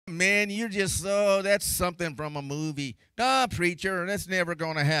man, you're just, oh, that's something from a movie. Nah, preacher, that's never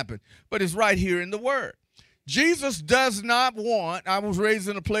going to happen. But it's right here in the Word. Jesus does not want, I was raised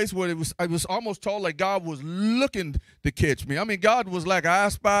in a place where I was almost told like God was looking to catch me. I mean, God was like, I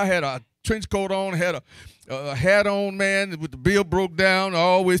spy, had a trench coat on, had a hat on, man, with the bill broke down,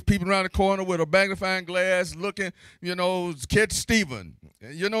 always peeping around the corner with a magnifying glass, looking, catch Stephen.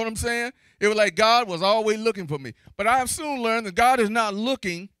 You know what I'm saying? It was like God was always looking for me. But I have soon learned that God is not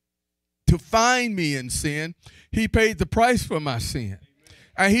looking to find me in sin. He paid the price for my sin.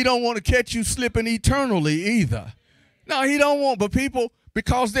 And he don't want to catch you slipping eternally either. No, he don't want, but people,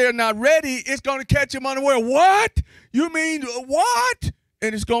 because they're not ready, it's going to catch them unaware. What? You mean what?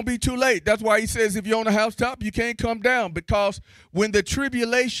 And it's going to be too late. That's why he says if you're on the housetop, you can't come down, because when the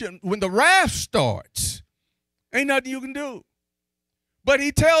tribulation, when the wrath starts, ain't nothing you can do. But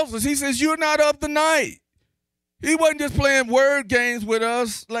he tells us, he says, you're not of the night. He wasn't just playing word games with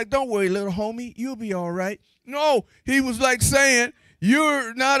us, like, don't worry, little homie, you'll be all right. No, he was like saying,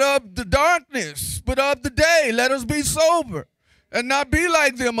 you're not of the darkness, but of the day. Let us be sober and not be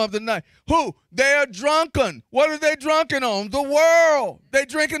like them of the night. Who? They are drunken. What are they drunken on? The world. They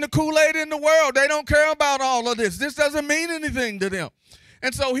drinking the Kool-Aid in the world. They don't care about all of this. This doesn't mean anything to them.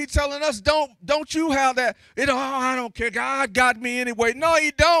 And so he's telling us, don't you have that, I don't care, God got me anyway. No,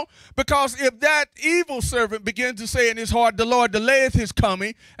 he don't, because if that evil servant begins to say in his heart, the Lord delayeth his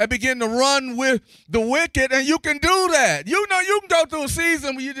coming, and begin to run with the wicked, and you can do that. You can go through a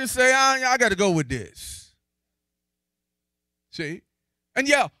season where you just say, I got to go with this. See? And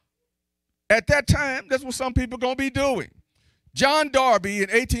yeah, at that time, that's what some people are going to be doing. John Darby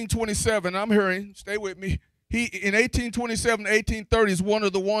in 1827, I'm hearing, stay with me, he, in 1827, 1830, is one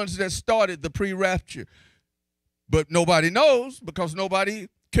of the ones that started the pre-rapture. But nobody knows, because nobody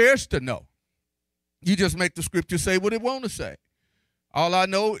cares to know. You just make the scripture say what it want to say. All I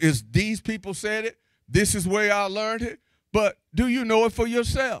know is these people said it. This is where I learned it. But do you know it for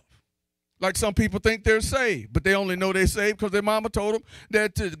yourself? Like some people think they're saved, but they only know they're saved because their mama told them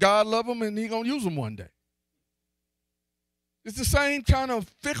that God love them and he going to use them one day. It's the same kind of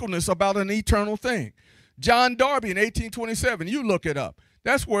fickleness about an eternal thing. John Darby in 1827, you look it up.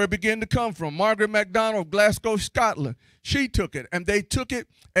 That's where it began to come from. Margaret MacDonald of Glasgow, Scotland, she took it, and they took it,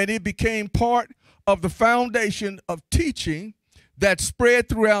 and it became part of the foundation of teaching that spread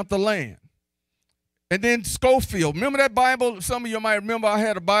throughout the land. And then Schofield, remember that Bible? Some of you might remember I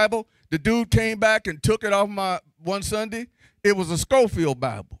had a Bible. The dude came back and took it off my one Sunday. It was a Schofield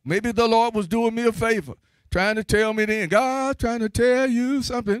Bible. Maybe the Lord was doing me a favor, trying to tell me then, God trying to tell you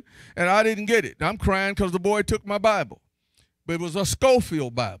something, and I didn't get it. I'm crying because the boy took my Bible. But it was a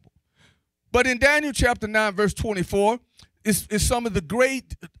Schofield Bible. But in Daniel chapter 9, verse 24, is some of the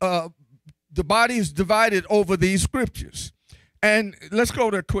great, the body is divided over these scriptures. And let's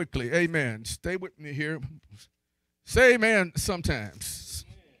go there quickly. Amen. Stay with me here. Say amen sometimes.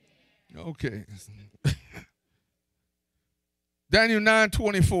 Okay. Daniel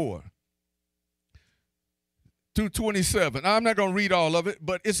 9:24. through 27. I'm not going to read all of it,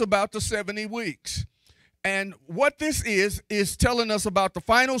 but it's about the 70 weeks. And what this is telling us about the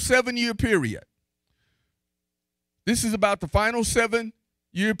final 7-year period. This is about the final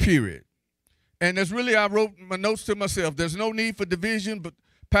 7-year period. And that's really, I wrote my notes to myself. There's no need for division, but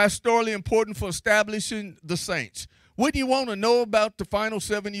pastorally important for establishing the saints. Wouldn't you want to know about the final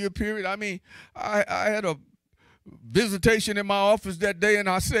 7-year period? I mean, I had a visitation in my office that day, and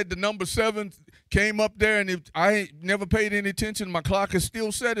I said the number 7 came up there, and I ain't never paid any attention. My clock is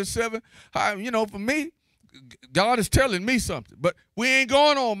still set at 7. For me, God is telling me something. But we ain't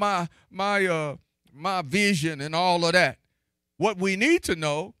going on my vision and all of that. What we need to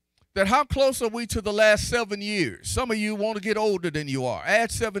know, that how close are we to the last 7 years? Some of you want to get older than you are.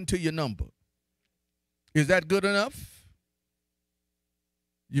 Add 7 to your number. Is that good enough?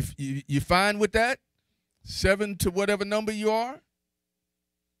 You fine with that? 7 to whatever number you are?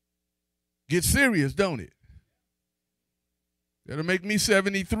 Get serious, don't it? That'll make me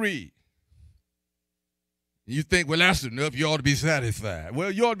 73. You think, well, that's enough. You ought to be satisfied.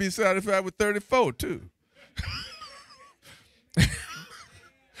 Well, you ought to be satisfied with 34, too.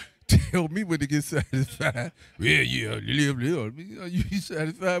 Tell me when to get satisfied. Well, yeah, live. You be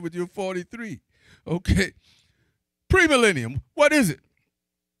satisfied with your 43. Okay. Premillennium, what is it?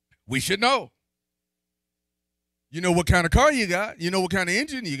 We should know. You know what kind of car you got. You know what kind of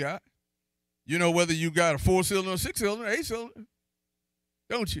engine you got. You know whether you got a 4-cylinder, 6-cylinder, 8-cylinder.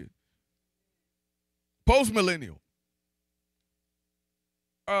 Don't you? Post-millennial.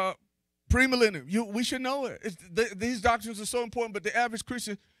 Premillennial. We should know it. These doctrines are so important, but the average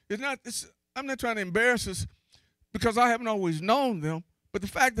Christian is not. I'm not trying to embarrass us because I haven't always known them, But the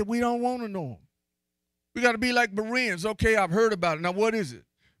fact that we don't want to know him. We got to be like Bereans. Okay, I've heard about it. Now, what is it?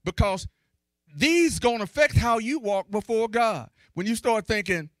 Because these going to affect how you walk before God. When you start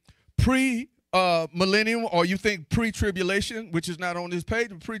thinking pre-millennium or you think pre-tribulation, which is not on this page,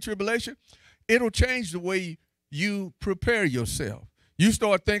 but pre-tribulation, it'll change the way you prepare yourself. You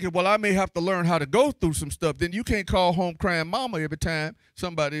start thinking, well, I may have to learn how to go through some stuff. Then you can't call home crying mama every time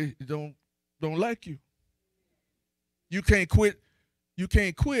somebody don't like you. You can't quit. You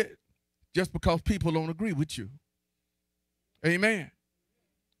can't quit just because people don't agree with you. Amen.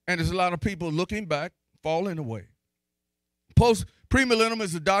 And there's a lot of people looking back, falling away. Premillennium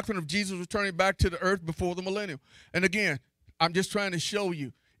is the doctrine of Jesus returning back to the earth before the millennium. And again, I'm just trying to show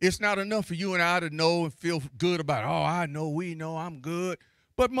you, it's not enough for you and I to know and feel good about it. Oh, I know, we know, I'm good.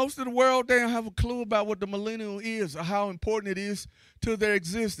 But most of the world, they don't have a clue about what the millennium is or how important it is to their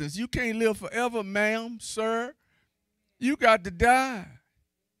existence. You can't live forever, ma'am, sir. You got to die.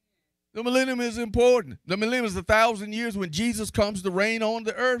 The millennium is important. The millennium is 1,000 years when Jesus comes to reign on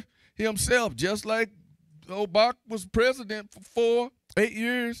the earth himself, just like Obama was president for 8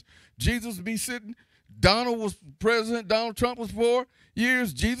 years. Jesus will be sitting. Donald was president. Donald Trump was 4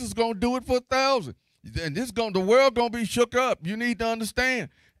 years. Jesus is going to do it for 1,000. And the world going to be shook up. You need to understand.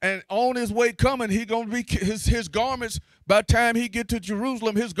 And on his way coming, he going to be his garments. By the time he get to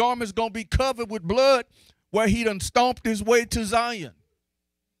Jerusalem, his garments going to be covered with blood, where he done stomped his way to Zion.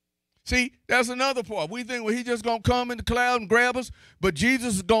 See, that's another part. We think, well, he just going to come in the cloud and grab us, but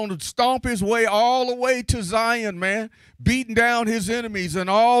Jesus is going to stomp his way all the way to Zion, man, beating down his enemies and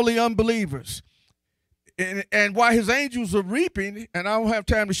all the unbelievers. And while his angels are reaping, and I don't have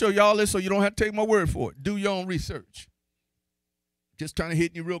time to show y'all this, so you don't have to take my word for it. Do your own research. Just kind of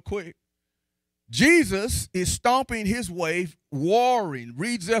hitting you real quick. Jesus is stomping his way, warring.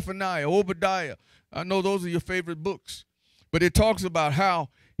 Read Zephaniah, Obadiah. I know those are your favorite books. But it talks about how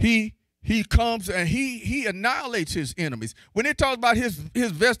he comes and he annihilates his enemies. When it talks about his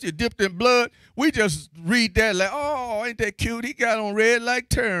vesture dipped in blood, we just read that like, oh, ain't that cute? He got on red like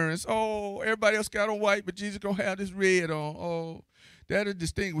Terrence. Oh, everybody else got on white, but Jesus going to have this red on. Oh, that'll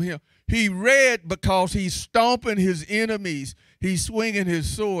distinguish him. He red because he's stomping his enemies. He's swinging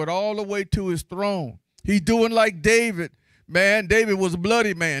his sword all the way to his throne. He's doing like David. Man, David was a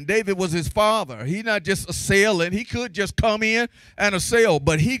bloody man. David was his father. He not just assailing. He could just come in and assail,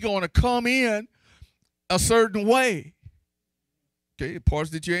 but he going to come in a certain way. Okay, parts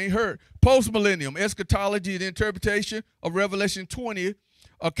that you ain't heard. Post-millennium, eschatology, the interpretation of Revelation 20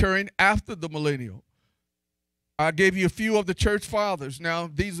 occurring after the millennium. I gave you a few of the church fathers. Now,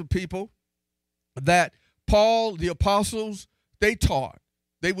 these are people that Paul, the apostles, they taught.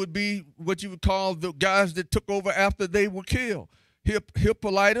 They would be what you would call the guys that took over after they were killed.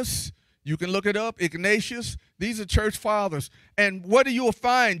 Hippolytus, you can look it up, Ignatius. These are church fathers. And what do you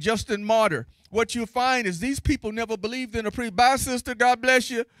find, Justin Martyr? What you'll find is these people never believed in a bye, sister, God bless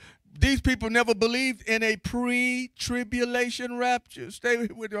you. These people never believed in a pre-tribulation rapture. Stay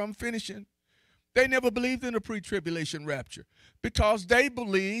with me, I'm finishing. They never believed in a pre-tribulation rapture because they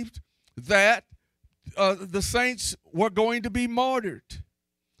believed that the saints were going to be martyred.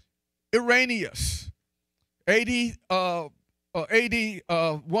 Irenaeus, AD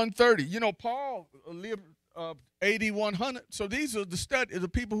 130. You know, Paul lived AD 100. So these are the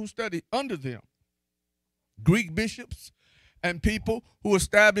people who studied under them. Greek bishops and people who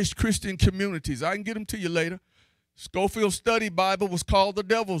established Christian communities. I can get them to you later. Scofield's study Bible was called the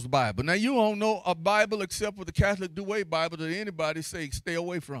Devil's Bible. Now, you don't know a Bible except for the Catholic Douay Bible that anybody say stay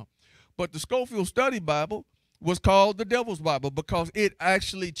away from. But the Scofield study Bible was called the Devil's Bible because it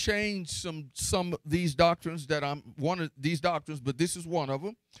actually changed some of these doctrines that I'm one of these doctrines, but this is one of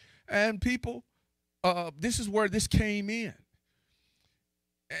them. And people, this is where this came in.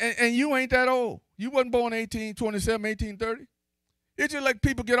 And you ain't that old. You wasn't born 1827, 1830. It's just like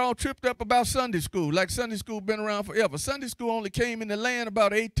people get all tripped up about Sunday school, like Sunday school been around forever. Sunday school only came in the land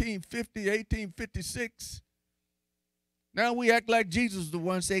about 1850, 1856. Now we act like Jesus the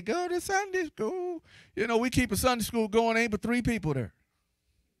one say, go to Sunday school. You know, we keep a Sunday school going, ain't but 3 people there.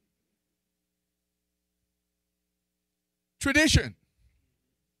 Tradition.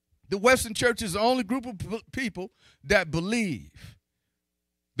 The Western Church is the only group of people that believe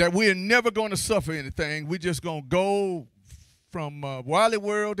that we're never going to suffer anything. We're just going to go from Wily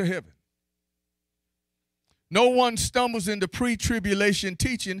World to heaven. No one stumbles into pre-tribulation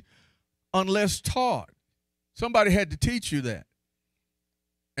teaching unless taught. Somebody had to teach you that.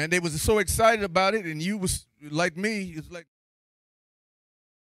 And they was so excited about it, and you was like me, it's like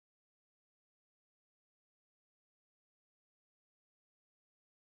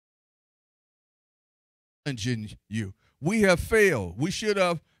challenging you. We have failed. We should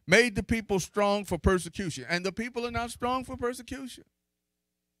have made the people strong for persecution. And the people are not strong for persecution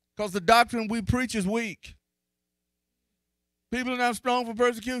because the doctrine we preach is weak. People are not strong for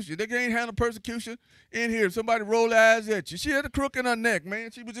persecution. They can't handle persecution in here. Somebody roll their eyes at you. She had a crook in her neck,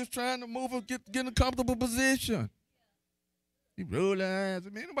 man. She was just trying to move her, get in a comfortable position. She rolled her eyes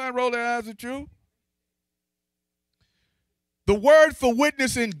at me. Nobody roll their eyes at you. The word for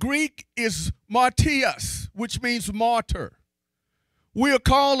witness in Greek is martyrs, which means martyr. We are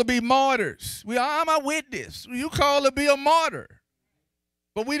called to be martyrs. I'm a witness. You called to be a martyr.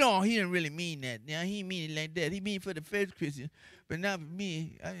 But he didn't really mean that. Now, he mean it like that. He mean for the first Christian, but not for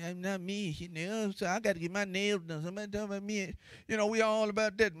me. I'm not me. So I got to get my nails done. Somebody talking about me. We all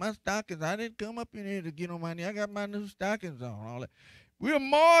about that. My stockings, I didn't come up in here to get on my knee. I got my new stockings on. All that. We're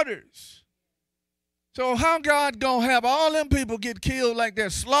martyrs. So how God going to have all them people get killed like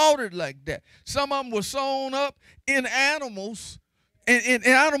that, slaughtered like that? Some of them were sewn up in animals, in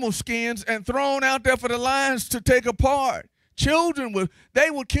animal skins, and thrown out there for the lions to take apart. Children would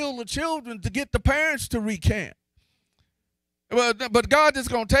kill the children to get the parents to recant. But God is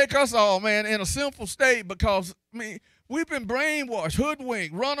going to take us all, man, in a sinful state because, we've been brainwashed,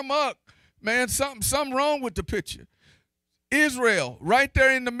 hoodwinked, run amok. Man, something wrong with the picture. Israel, right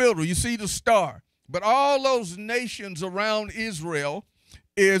there in the middle, you see the star. But all those nations around Israel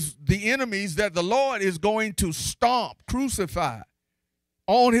is the enemies that the Lord is going to stomp, crucify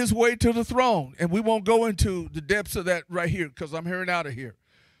on his way to the throne. And we won't go into the depths of that right here because I'm hearing out of here.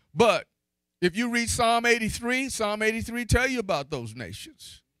 But if you read Psalm 83 tell you about those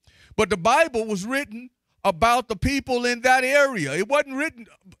nations. But the Bible was written about the people in that area. It wasn't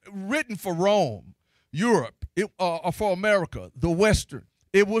written for Rome, Europe, or for America, the Western.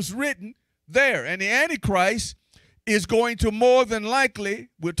 It was written there. And the Antichrist is going to more than likely,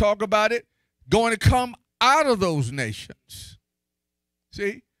 we'll talk about it, going to come out of those nations.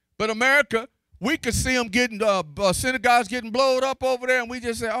 See? But America, we could see them getting, synagogues getting blowed up over there, and we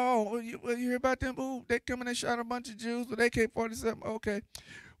just say, oh, you hear about them? Ooh, they come in and shot a bunch of Jews with AK-47. Okay,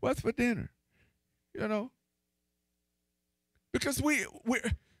 what's for dinner? Because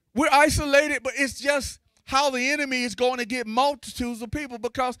we're isolated, but it's just how the enemy is going to get multitudes of people.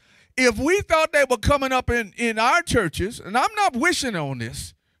 Because if we thought they were coming up in our churches, and I'm not wishing on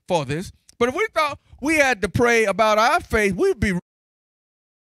this for this, but if we thought we had to pray about our faith, we'd be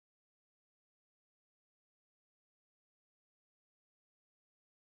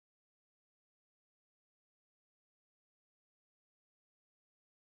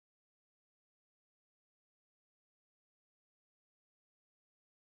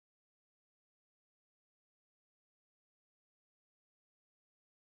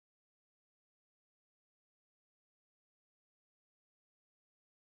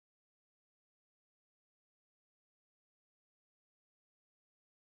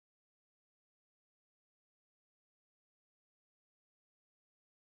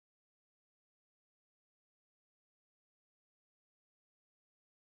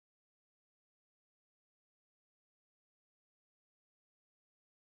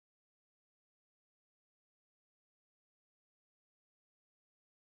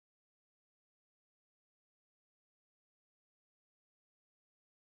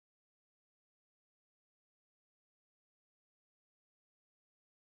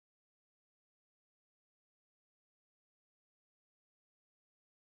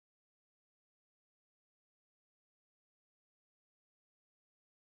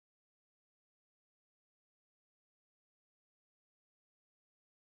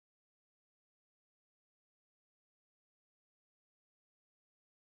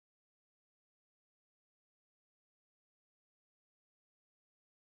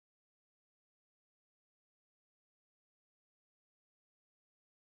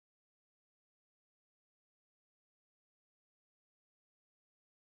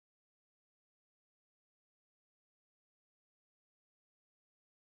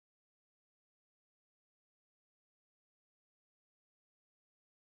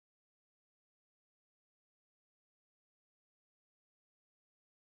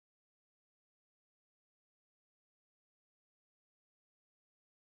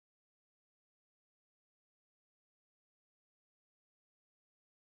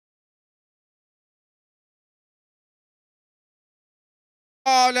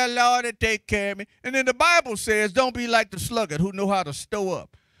oh, the Lord will take care of me. And then the Bible says, don't be like the sluggard who know how to store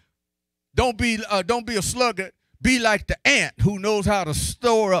up. Don't be a sluggard. Be like the ant who knows how to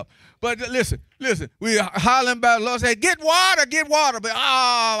store up. But listen, we are hollering about the Lord, say, get water. But,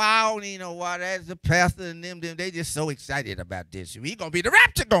 I don't need no water. That's the pastor and them, they just so excited about this. We going to be the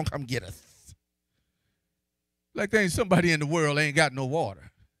rapture going to come get us. Like there ain't somebody in the world ain't got no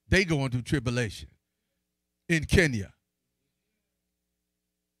water. They going through tribulation. In Kenya,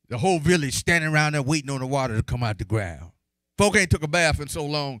 the whole village standing around there waiting on the water to come out the ground. Folk ain't took a bath in so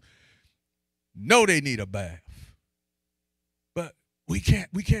long. Know they need a bath. But we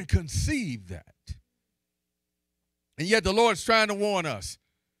can't conceive that. And yet the Lord's trying to warn us.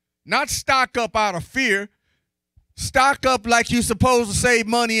 Not stock up out of fear. Stock up like you're supposed to save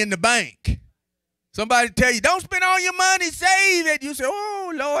money in the bank. Somebody tell you, don't spend all your money, save it. You say,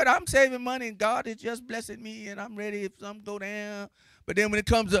 oh, Lord, I'm saving money, and God is just blessing me, and I'm ready if something go down. But then when it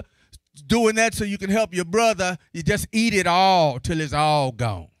comes to doing that so you can help your brother, you just eat it all till it's all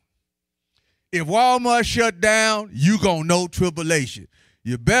gone. If Walmart shut down, you going to know tribulation.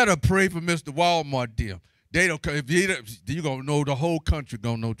 You better pray for Mr. Walmart, dear. They don't. If you going to know the whole country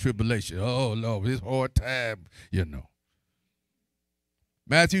going to know tribulation. Oh, Lord, it's hard time, you know.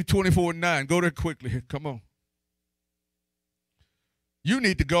 Matthew 24:9. Go there quickly. Come on. You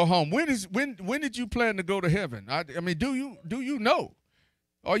need to go home. When did you plan to go to heaven? I mean, do you know?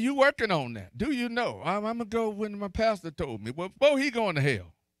 Are you working on that? Do you know? I'm gonna go when my pastor told me. Well, before he going to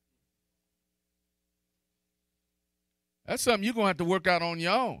hell. That's something you're gonna have to work out on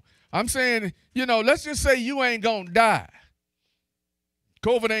your own. I'm saying, let's just say you ain't gonna die.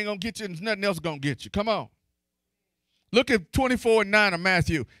 COVID ain't gonna get you, and nothing else gonna get you. Come on. Look at 24:9 of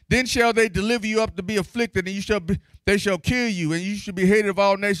Matthew. Then shall they deliver you up to be afflicted, and they shall kill you, and you shall be hated of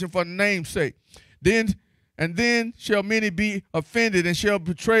all nations for the name's sake. Then shall many be offended, and shall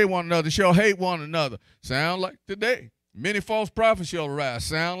betray one another, shall hate one another. Sound like today. Many false prophets shall arise.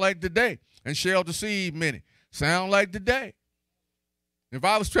 Sound like today. And shall deceive many. Sound like today. If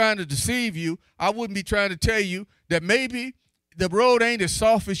I was trying to deceive you, I wouldn't be trying to tell you that maybe the road ain't as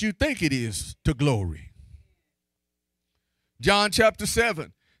soft as you think it is to glory. John chapter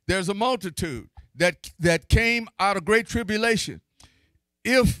 7, there's a multitude that came out of great tribulation.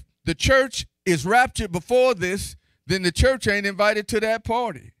 If the church is raptured before this, then the church ain't invited to that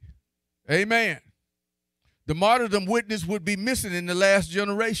party. Amen. The martyrdom witness would be missing in the last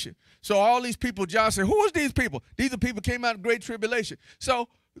generation. So all these people, John said, who is these people? These are people who came out of great tribulation. So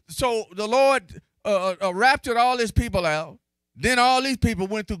the Lord raptured all his people out. Then all these people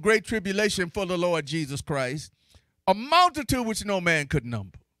went through great tribulation for the Lord Jesus Christ. A multitude which no man could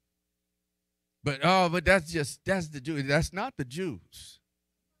number. But that's the Jews. That's not the Jews.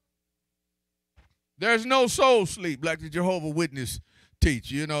 There's no soul sleep like the Jehovah Witness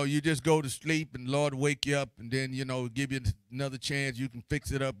teach. You just go to sleep and the Lord wake you up and then, give you another chance. You can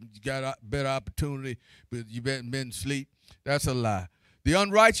fix it up. You got a better opportunity, but you've been asleep. That's a lie. The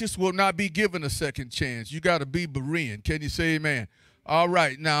unrighteous will not be given a second chance. You got to be Berean. Can you say amen? All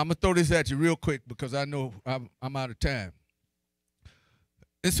right, now I'm going to throw this at you real quick because I know I'm out of time.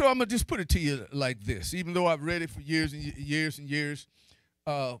 And so I'm going to just put it to you like this. Even though I've read it for years and years and years,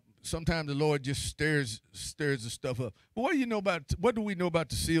 sometimes the Lord just stirs the stuff up. But what do we know about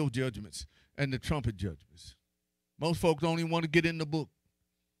the seal judgments and the trumpet judgments? Most folks don't even want to get in the book.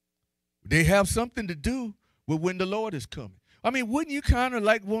 They have something to do with when the Lord is coming. I mean, wouldn't you kind of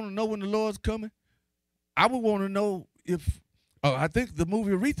like want to know when the Lord's coming? I would want to know if... I think the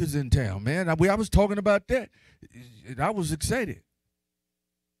movie Aretha's in town, man. I was talking about that. I was excited.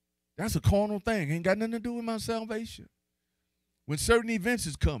 That's a carnal thing. Ain't got nothing to do with my salvation. When certain events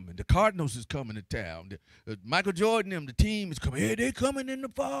is coming, the Cardinals is coming to town. Michael Jordan and the team is coming. Hey, they coming in the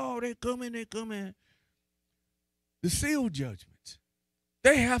fall. They coming. The seal judgments.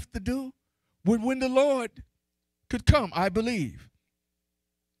 They have to do with when the Lord could come, I believe.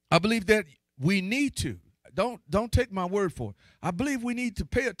 I believe that we need to. Don't take my word for it. I believe we need to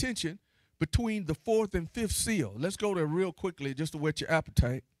pay attention between the fourth and fifth seal. Let's go there real quickly just to whet your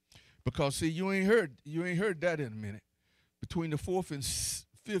appetite. Because see, you ain't heard that in a minute. Between the fourth and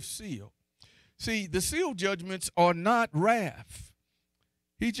fifth seal. See, the seal judgments are not wrath.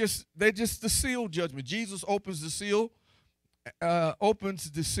 They're just the seal judgment. Jesus opens the seal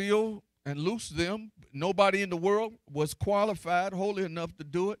and looses them. Nobody in the world was qualified, holy enough to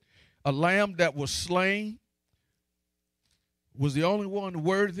do it. A lamb that was slain was the only one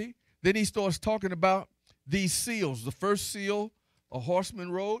worthy. Then he starts talking about these seals. The first seal, a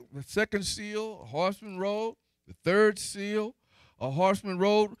horseman rode. The second seal, a horseman rode. The third seal, a horseman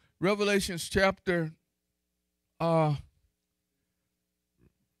rode. Revelation chapter, Revelation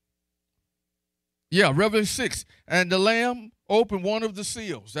 6. And the Lamb opened one of the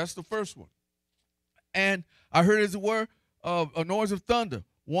seals. That's the first one. And I heard, as it were, a noise of thunder.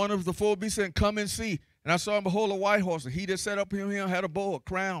 One of the four beasts said, come and see. And I saw him behold a white horse, and he that sat up in him had a bow, a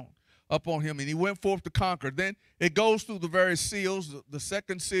crown up on him, and he went forth to conquer. Then it goes through the various seals. The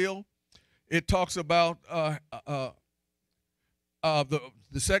second seal it talks about the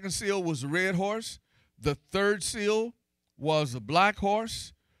second seal was the red horse. The third seal was the black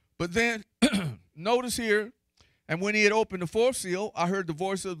horse. But then notice here, and when he had opened the fourth seal, I heard the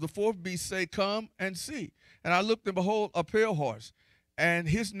voice of the fourth beast say, "Come and see." And I looked, and behold, a pale horse. And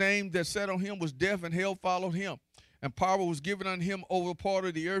his name that sat on him was Death, and hell followed him. And power was given unto him over part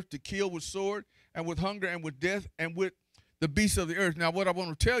of the earth to kill with sword, and with hunger, and with death, and with the beasts of the earth. Now, what I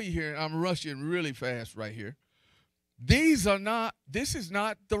want to tell you here, I'm rushing really fast right here. This is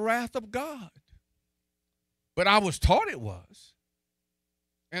not the wrath of God. But I was taught it was.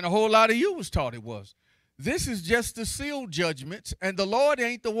 And a whole lot of you was taught it was. This is just the seal judgments, and the Lord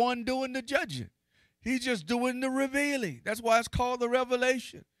ain't the one doing the judging. He's just doing the revealing. That's why it's called the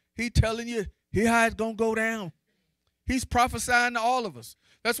revelation. He's telling you how it's going to go down. He's prophesying to all of us.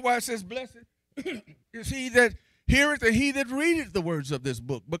 That's why it says, blessed is he that heareth and he that readeth the words of this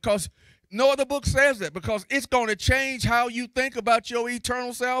book. Because no other book says that. Because it's going to change how you think about your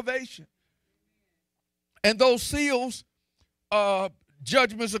eternal salvation. And those seals,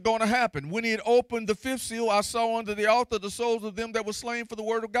 judgments are going to happen. When he had opened the fifth seal, I saw under the altar the souls of them that were slain for the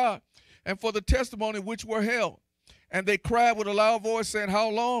word of God and for the testimony which were held. And they cried with a loud voice, saying, How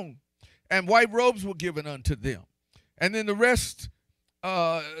long? And white robes were given unto them. And then the rest,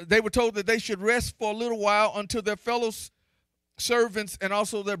 they were told that they should rest for a little while until their fellow servants and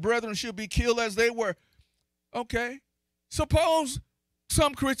also their brethren should be killed as they were. Okay. Suppose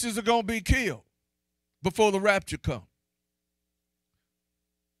some Christians are going to be killed before the rapture comes.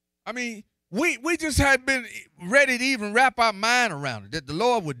 I mean, we just had been ready to even wrap our mind around it, that the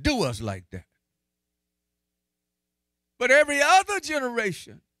Lord would do us like that. But every other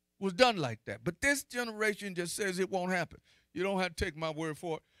generation was done like that. But this generation just says it won't happen. You don't have to take my word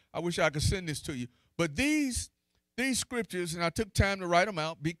for it. I wish I could send this to you. But these scriptures, and I took time to write them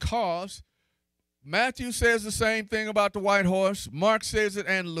out because Matthew says the same thing about the white horse. Mark says it,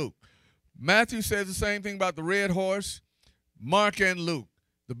 and Luke. Matthew says the same thing about the red horse, Mark and Luke.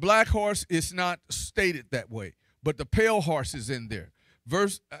 The black horse is not stated that way, but the pale horse is in there.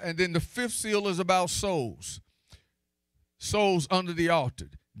 And then the fifth seal is about souls under the altar.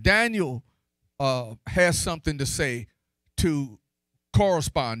 Daniel has something to say to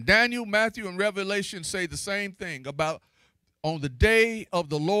correspond. Daniel, Matthew, and Revelation say the same thing about on the day of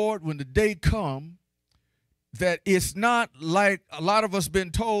the Lord, when the day come, that it's not like a lot of us been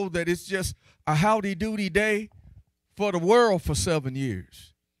told that it's just a howdy-doody day for the world for 7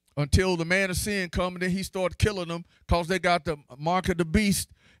 years until the man of sin come and then he started killing them because they got the mark of the beast,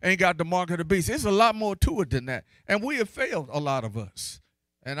 ain't got the mark of the beast. There's a lot more to it than that. And we have failed, a lot of us.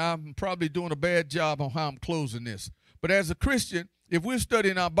 And I'm probably doing a bad job on how I'm closing this. But as a Christian, if we're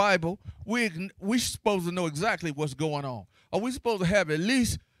studying our Bible, we're supposed to know exactly what's going on. Are we supposed to have at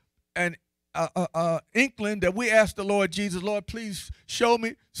least an inkling that we ask the Lord Jesus, Lord, please show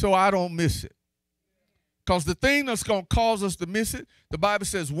me so I don't miss it? Because the thing that's going to cause us to miss it, the Bible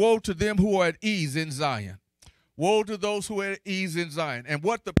says, woe to them who are at ease in Zion. Woe to those who are at ease in Zion. And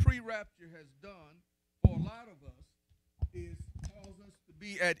what the pre-rapture has done for a lot of us is cause us to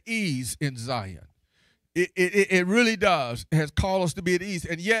be at ease in Zion. It really does. It has called us to be at ease.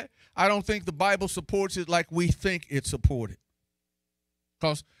 And yet, I don't think the Bible supports it like we think it supported.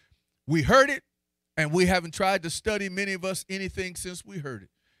 Because we heard it, and we haven't tried to study, many of us, anything since we heard it.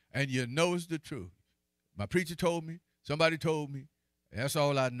 And you know it's the truth. My preacher told me, somebody told me, that's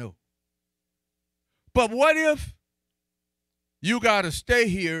all I know. But what if you got to stay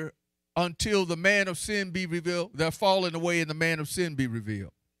here until the man of sin be revealed? They're falling away and the man of sin be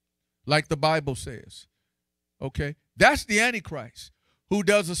revealed, like the Bible says. Okay? That's the Antichrist who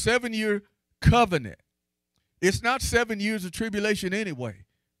does a 7-year covenant. It's not 7 years of tribulation anyway,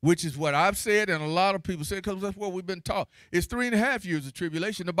 which is what I've said and a lot of people say because that's what we've been taught. It's 3.5 years of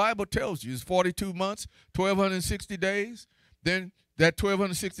tribulation. The Bible tells you it's 42 months, 1,260 days. Then that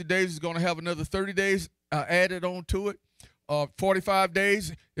 1,260 days is going to have another 30 days added on to it. 45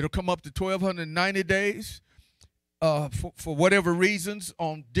 days, it'll come up to 1,290 days for whatever reasons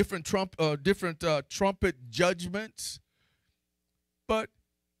on different trumpet judgments. But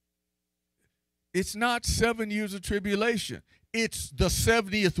it's not 7 years of tribulation. It's the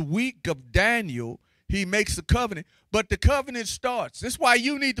 70th week of Daniel. He makes the covenant, but the covenant starts. That's why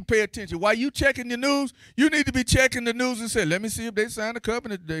you need to pay attention. While you checking the news, you need to be checking the news and say, let me see if they signed a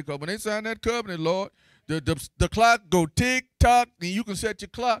covenant today. Because when they sign that covenant, Lord, the clock go tick-tock, and you can set your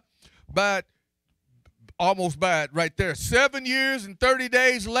clock almost by it right there. 7 years and 30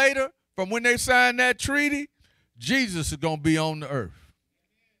 days later from when they signed that treaty, Jesus is going to be on the earth.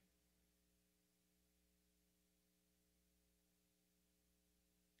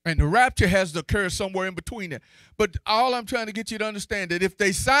 And the rapture has to occur somewhere in between that. But all I'm trying to get you to understand that if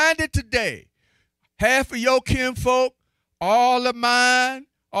they signed it today, half of your kinfolk, all of mine,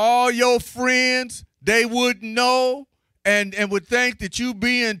 all your friends, they would know and would think that you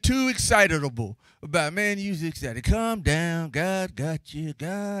being too excitable about, man, you excited. Calm down. God got you.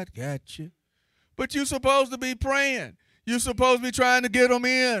 God got you. But you're supposed to be praying. You're supposed to be trying to get them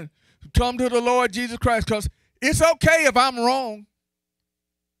in. Come to the Lord Jesus Christ, because it's okay if I'm wrong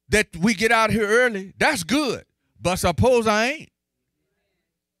that we get out here early. That's good. But suppose I ain't.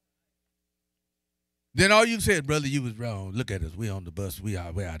 Then all you said, brother, you was wrong. Look at us. We on the bus. We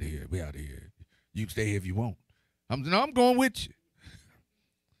out of here. We out of here. You can stay here if you want. I'm going with you.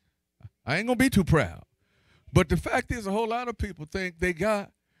 I ain't going to be too proud. But the fact is, a whole lot of people think they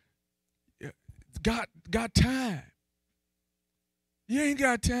got time. You ain't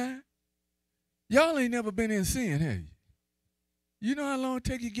got time. Y'all ain't never been in sin, have you? You know how long it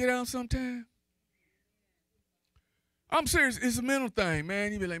take you to get out sometime? I'm serious. It's a mental thing,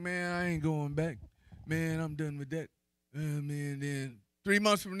 man. You be like, man, I ain't going back. Man, I'm done with that. Man, then 3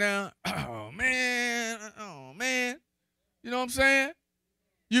 months from now, oh, man. You know what I'm saying?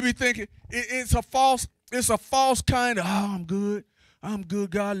 You be thinking, it's a false kind of, oh, I'm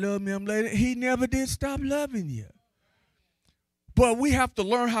good. God love me. I'm late. He never did stop loving you. But we have to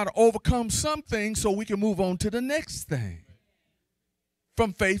learn how to overcome some things so we can move on to the next thing.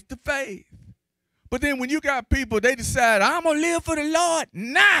 From faith to faith. But then when you got people, they decide, I'm going to live for the Lord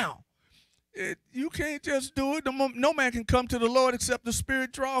now. You can't just do it. No man can come to the Lord except the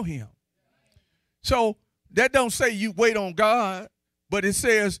Spirit draw him. So that don't say you wait on God, but it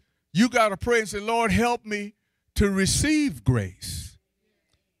says you got to pray and say, Lord, help me to receive grace.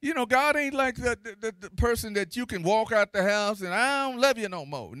 You know, God ain't like the person that you can walk out the house and I don't love you no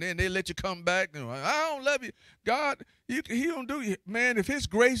more. And then they let you come back and I don't love you. God, he don't do you. Man, if his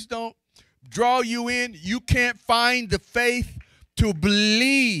grace don't draw you in, you can't find the faith to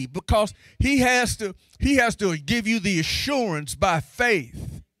believe, because he has to give you the assurance by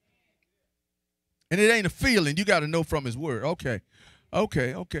faith. And it ain't a feeling. You got to know from his word. Okay.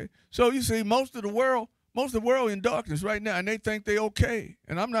 So you see, most of the world in darkness right now, and they think they okay.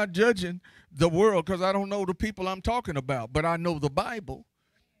 And I'm not judging the world because I don't know the people I'm talking about, but I know the Bible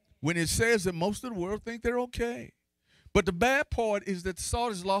when it says that most of the world think they're okay. But the bad part is that the salt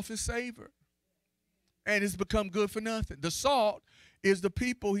has lost its savor, and it's become good for nothing. The salt is the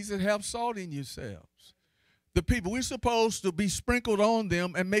people, he said, have salt in yourselves. The people, we're supposed to be sprinkled on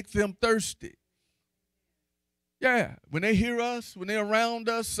them and make them thirsty. Yeah, when they hear us, when they're around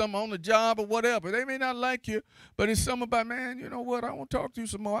us, some on the job or whatever, they may not like you, but it's something about, man, you know what, I want to talk to you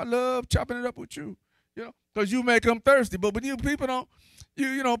some more. I love chopping it up with you, you know, because you make them thirsty. But when people don't,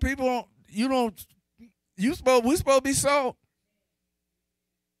 we're supposed to be salt.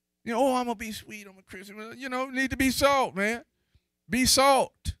 You know, I'm going to be sweet, I'm a Christian. You know, need to be salt, man. Be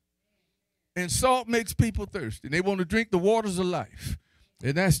salt. And salt makes people thirsty. They want to drink the waters of life.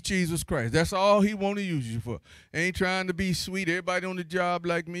 And that's Jesus Christ. That's all he want to use you for. Ain't trying to be sweet. Everybody on the job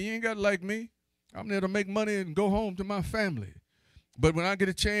like me. You ain't got to like me. I'm there to make money and go home to my family. But when I get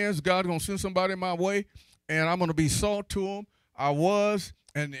a chance, God's going to send somebody my way, and I'm going to be salt to them. I was,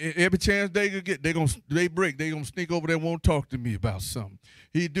 and every chance they could get, they going to sneak over there and won't talk to me about something.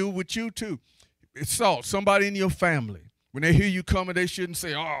 He do with you too. It's salt. Somebody in your family. When they hear you coming, they shouldn't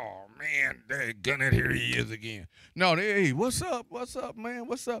say, oh, man, daggone, here he is again. No, hey, what's up? What's up, man?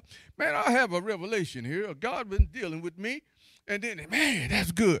 What's up? Man, I have a revelation here. God been dealing with me. And then, man,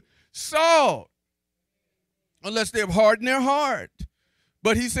 that's good. Salt, unless they've hardened their heart.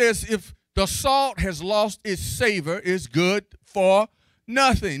 But he says if the salt has lost its savor, it's good for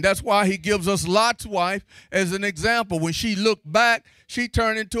nothing. That's why he gives us Lot's wife as an example. When she looked back, she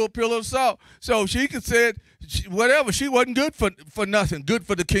turned into a pillar of salt. So she could say, whatever, she wasn't good for nothing, good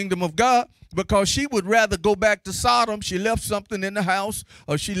for the kingdom of God, because she would rather go back to Sodom. She left something in the house,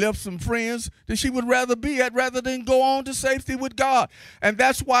 or she left some friends that she would rather be at rather than go on to safety with God. And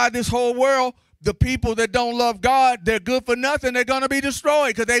that's why this whole world, the people that don't love God, they're good for nothing. They're going to be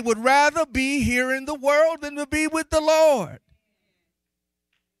destroyed because they would rather be here in the world than to be with the Lord.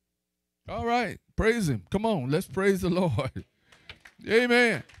 All right, praise him. Come on, let's praise the Lord.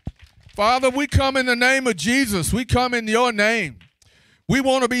 Amen. Father, we come in the name of Jesus. We come in your name. We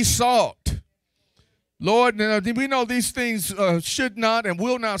want to be salt. Lord, we know these things should not and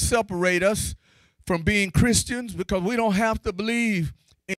will not separate us from being Christians, because we don't have to believe